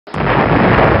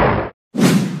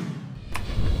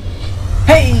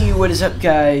Hey, what is up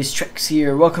guys, Trex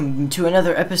here. Welcome to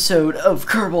another episode of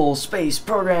Kerbal Space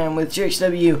Program with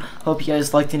TREXCW. Hope you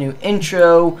guys like the new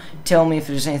intro. Tell me if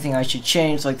there's anything I should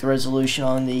change, like the resolution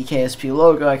on the KSP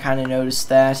logo. I kind of noticed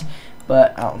that,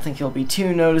 but I don't think it'll be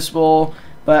too noticeable.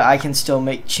 But I can still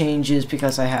make changes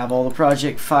because I have all the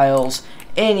project files.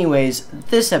 Anyways,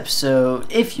 this episode,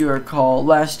 if you recall,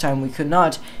 last time we could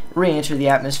not re-enter the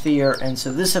atmosphere, and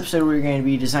so this episode we're going to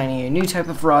be designing a new type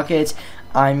of rocket.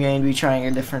 I'm going to be trying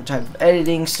a different type of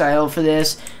editing style for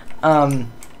this. It's going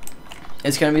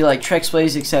to be like Trex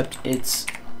plays, except it's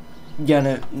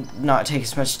gonna not take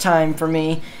as much time for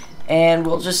me, and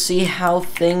we'll just see how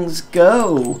things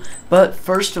go. But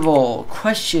first of all,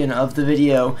 question of the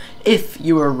video: if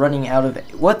you were running out of,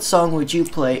 what song would you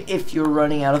play if you were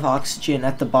running out of oxygen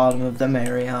at the bottom of the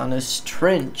Mariana's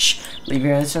Trench? Leave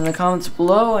your answer in the comments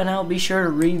below, and I'll be sure to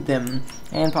read them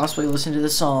and possibly listen to the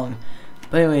song.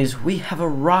 But anyways, we have a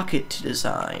rocket to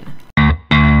design.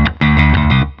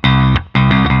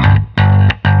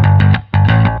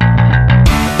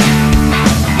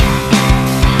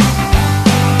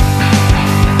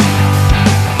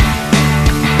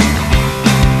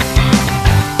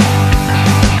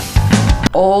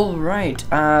 Alright,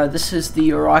 this is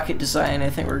the rocket design I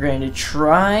think we're going to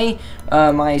try.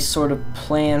 My sort of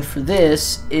plan for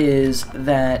this is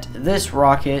that this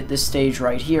rocket, this stage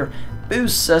right here,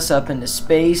 boosts us up into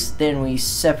space, then we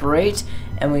separate,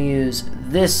 and we use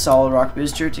this solid rocket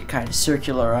booster to kind of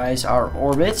circularize our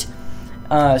orbit,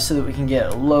 so that we can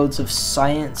get loads of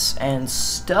science and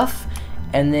stuff,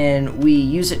 and then we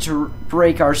use it to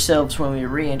break ourselves when we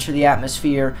re-enter the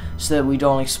atmosphere so that we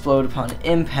don't explode upon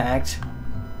impact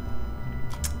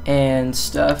and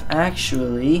stuff.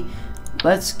 Actually,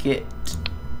 let's get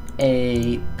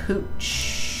a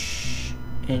pooch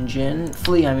engine,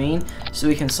 flea I mean, so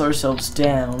we can slow ourselves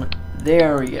down.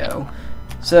 There we go.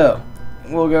 So,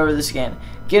 we'll go over this again.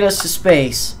 Get us to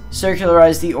space,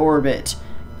 circularize the orbit,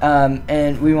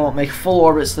 and we won't make full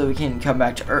orbit so that we can come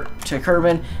back to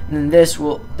Kerbin. And then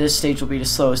this stage will be to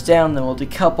slow us down, then we'll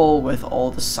decouple with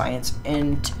all the science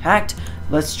intact.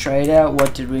 Let's try it out.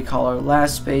 What did we call our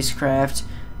last spacecraft?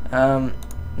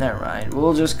 Never mind.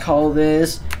 We'll just call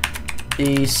this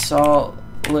the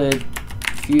solid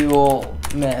fuel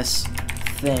mess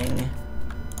thing.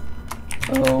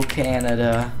 Oh,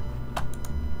 Canada.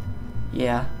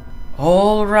 Yeah.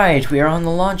 Alright, we are on the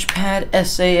launch pad.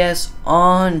 SAS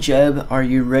on. Jeb, are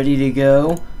you ready to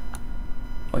go?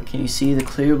 What can you see? The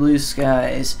clear blue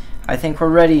skies. I think we're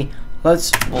ready.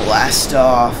 Let's blast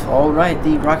off. Alright,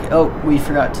 the rocket. Oh, we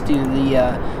forgot to do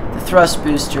the thrust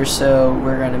booster, so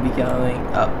we're going to be going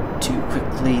up too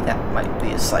quickly. That might be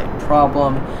a slight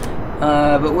problem.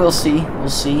 But we'll see. We'll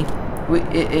see.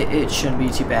 It shouldn't be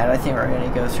too bad. I think we're going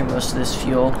to go through most of this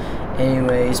fuel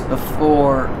anyways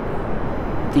before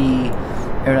the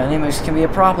aerodynamics can be a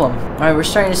problem. Alright, we're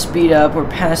starting to speed up. We're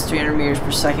past 300 meters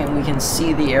per second. We can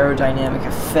see the aerodynamic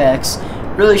effects.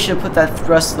 Really should have put that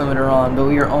thrust limiter on, but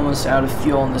we are almost out of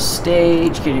fuel on the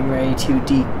stage. Getting ready to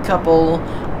decouple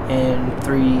in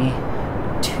 3,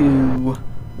 2,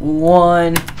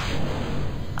 1.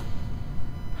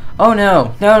 Oh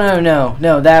no,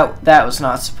 no, that was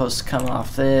not supposed to come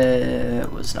off.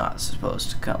 That was not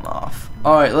supposed to come off.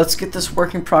 Alright, let's get this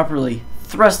working properly.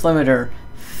 Thrust limiter,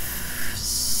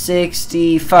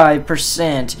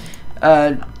 65%.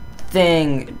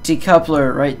 Thing,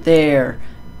 decoupler right there.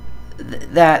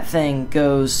 That thing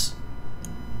goes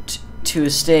to a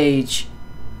stage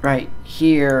right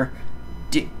here.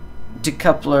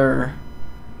 Decoupler.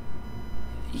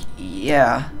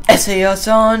 Yeah. SAS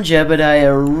on,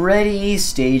 Jebediah ready,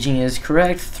 staging is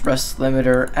correct, thrust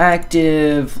limiter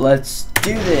active, let's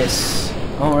do this.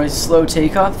 Alright, slow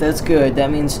takeoff, that's good,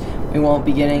 that means we won't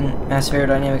be getting massive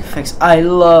aerodynamic effects. I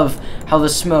love how the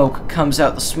smoke comes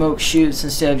out, the smoke shoots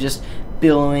instead of just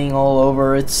billowing all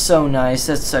over. It's so nice,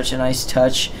 that's such a nice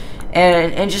touch.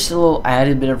 And just a little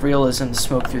added bit of realism, the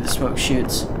smoke through the smoke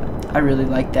shoots. I really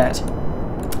like that.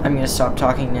 I'm going to stop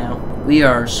talking now. We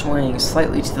are swaying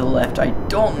slightly to the left. I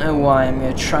don't know why. I'm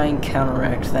going to try and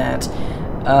counteract that.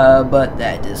 But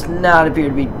that does not appear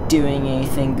to be doing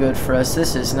anything good for us.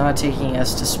 This is not taking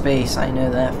us to space. I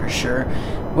know that for sure.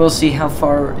 We'll see how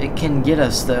far it can get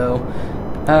us, though.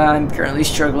 I'm currently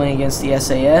struggling against the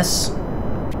SAS.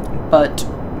 But,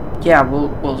 yeah,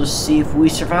 we'll just see if we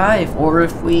survive. Or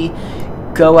if we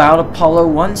go out Apollo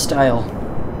 1 style.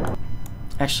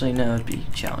 Actually, no, it'd be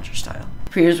Challenger style.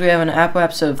 Appears we have an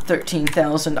apoapse of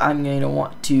 13,000. I'm going to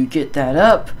want to get that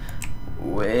up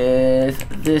with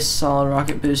this solid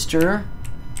rocket booster.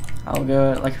 I'll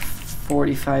go at like a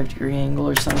 45-degree angle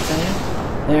or something.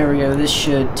 There we go. This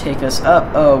should take us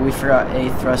up. Oh, we forgot a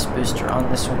thrust booster on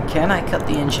this one. Can I cut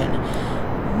the engine?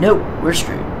 Nope, we're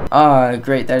screwed. Ah,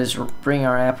 great. That is bring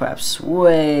our app-apps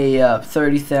way up.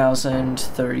 30,000,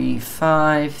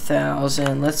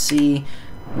 35,000. Let's see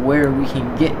where we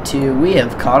can get to. We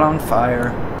have caught on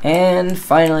fire. And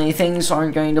finally, things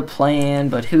aren't going to plan,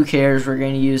 but who cares? We're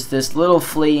going to use this little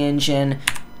flea engine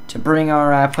to bring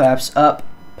our app-apps up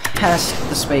past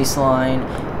the space line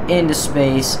into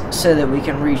space so that we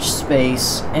can reach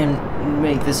space and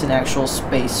make this an actual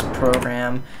space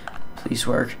program. Please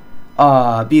work.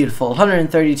 Ah, beautiful.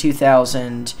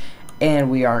 132,000, and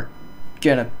we aren't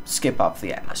gonna skip off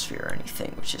the atmosphere or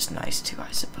anything, which is nice too,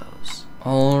 I suppose.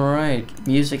 Alright,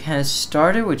 music has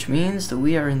started, which means that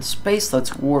we are in space.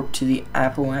 Let's warp to the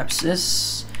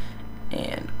apoapsis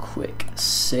and quick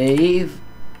save.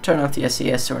 Turn off the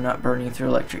SAS so we're not burning through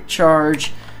electric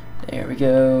charge. There we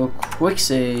go. Quick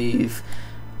save.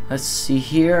 Let's see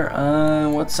here.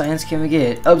 What science can we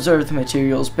get? Observe the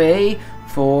materials bay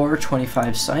for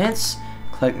 25 science.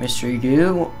 Collect mystery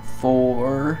goo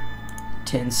for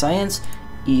 10 science.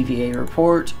 EVA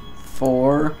report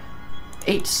for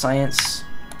 8 science.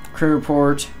 Crew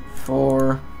report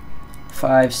for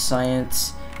 5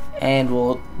 science. And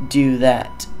we'll do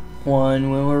that one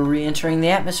when we're re-entering the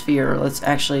atmosphere. Let's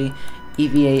actually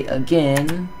EVA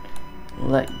again.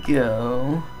 Let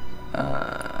go.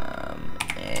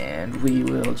 And we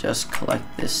will just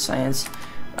collect this science.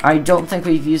 I don't think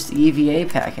we've used the EVA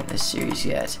pack in this series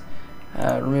yet.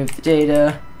 Remove the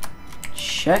data.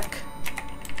 Check.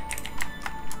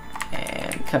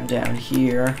 And come down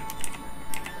here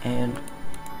and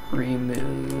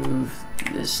remove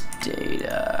this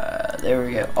data. There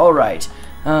we go. Alright.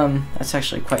 That's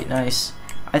actually quite nice.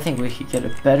 I think we could get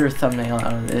a better thumbnail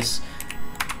out of this.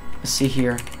 Let's see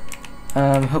here.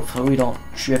 Hopefully we don't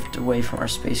drift away from our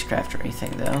spacecraft or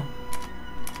anything, though.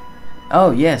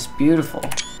 Oh, yes, beautiful.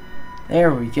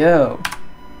 There we go.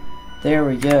 There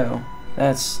we go.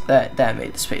 That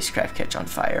made the spacecraft catch on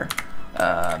fire.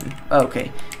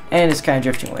 Okay. And it's kind of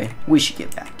drifting away. We should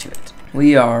get back to it.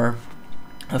 We are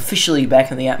officially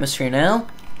back in the atmosphere now.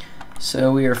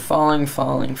 So we are falling.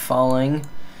 Should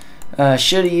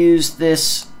have used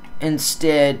this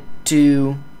instead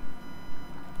to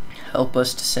help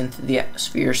us descend through the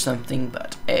atmosphere or something,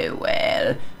 but oh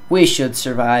well. We should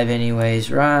survive anyways,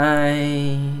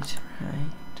 right?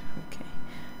 Okay.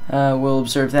 We'll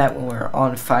observe that when we're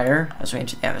on fire as we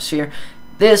enter the atmosphere.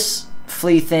 This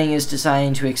flea thing is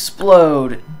designed to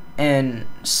explode and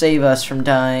save us from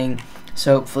dying,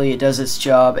 so hopefully it does its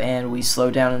job and we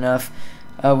slow down enough.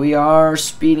 We are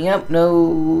speeding up.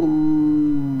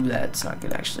 No, that's not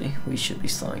good actually. We should be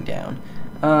slowing down.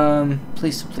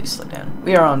 Please slow down.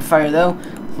 We are on fire though.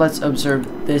 Let's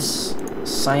observe this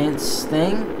science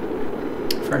thing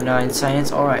for 9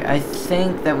 science. Alright, I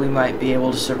think that we might be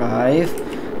able to survive.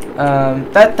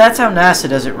 That's how NASA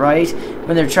does it, right?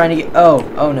 When they're trying to get oh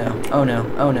no,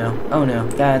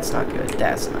 that's not good,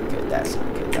 that's not good, that's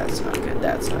not good, that's not good,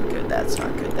 that's not good, that's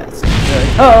not good, that's not good.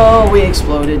 Oh, we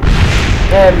exploded.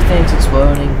 Everything's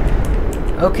exploding.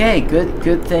 Okay,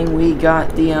 good thing we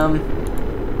got the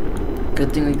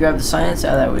good thing we grabbed the science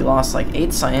out of that. We lost like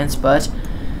 8 science, but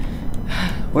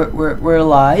we're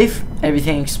alive.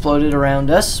 Everything exploded around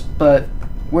us, but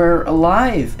we're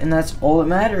alive, and that's all that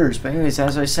matters. But anyways,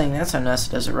 as I was saying, that's how NASA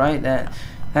does it, right?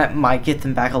 That might get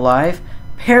them back alive.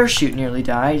 Parachute nearly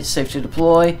died. Safe to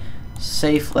deploy.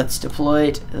 Safe. Let's deploy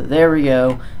it. There we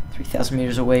go. 3,000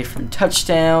 meters away from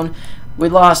touchdown. We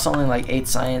lost only like 8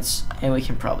 science, and we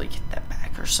can probably get that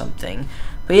back or something.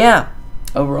 But yeah,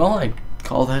 overall, I'd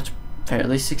call that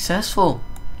fairly successful.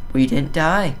 We didn't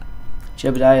die.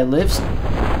 Jebediah lives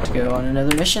to go on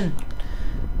another mission.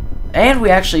 And we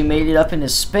actually made it up into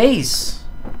space.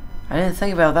 I didn't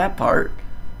think about that part.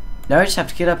 Now I just have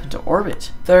to get up into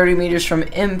orbit. 30 meters from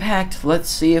impact. Let's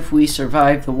see if we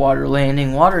survive the water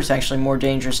landing. Water is actually more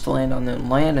dangerous to land on than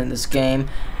land in this game.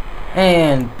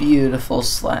 And beautiful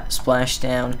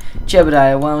splashdown.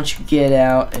 Jebediah, why don't you get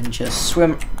out and just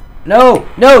swim? No,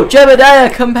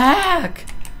 Jebediah, come back!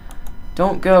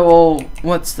 Don't go, oh,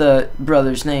 what's the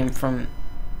brother's name from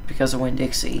Because of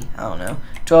Winn-Dixie? I don't know.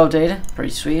 12 data,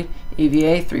 pretty sweet.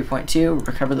 EVA 3.2,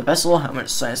 recover the vessel. How much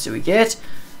science do we get?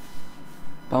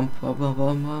 That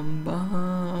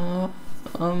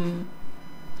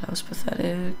was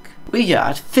pathetic. We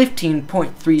got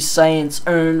 15.3 science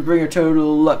earned, bring our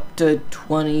total up to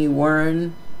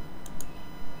 21.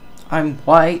 I'm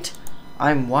white.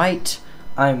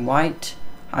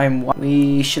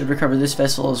 We should recover this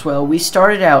vessel as well. We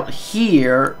started out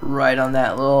here, right on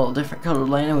that little different colored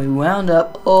lane, and we wound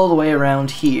up all the way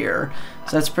around here.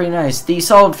 So that's pretty nice. The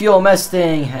solid fuel mess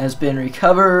thing has been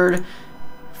recovered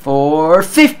for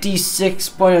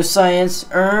 56.0 science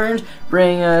earned,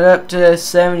 bringing it up to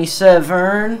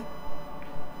 77.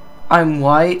 I'm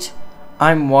white.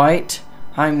 Alright,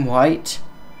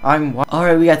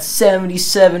 we got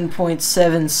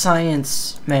 77.7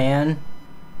 science, man.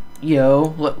 Yo,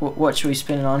 what should we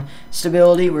spend it on?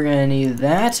 Stability, we're gonna need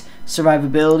that.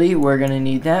 Survivability, we're gonna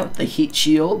need that with the heat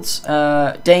shields.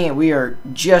 Dang it, we are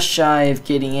just shy of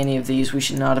getting any of these. We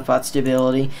should not have bought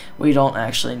stability. We don't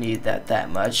actually need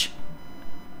that much.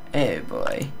 Hey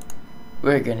boy,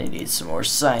 we're gonna need some more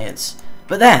science.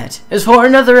 But that is for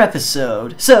another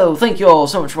episode. So, thank you all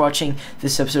so much for watching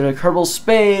this episode of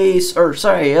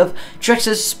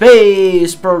Trex's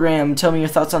Space Program. Tell me your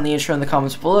thoughts on the intro in the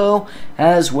comments below,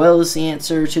 as well as the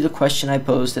answer to the question I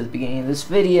posed at the beginning of this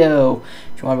video.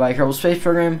 If you want to buy Trex's Space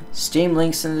Program, Steam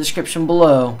links in the description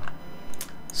below.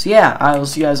 So yeah, I will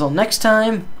see you guys all next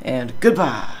time, and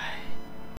goodbye.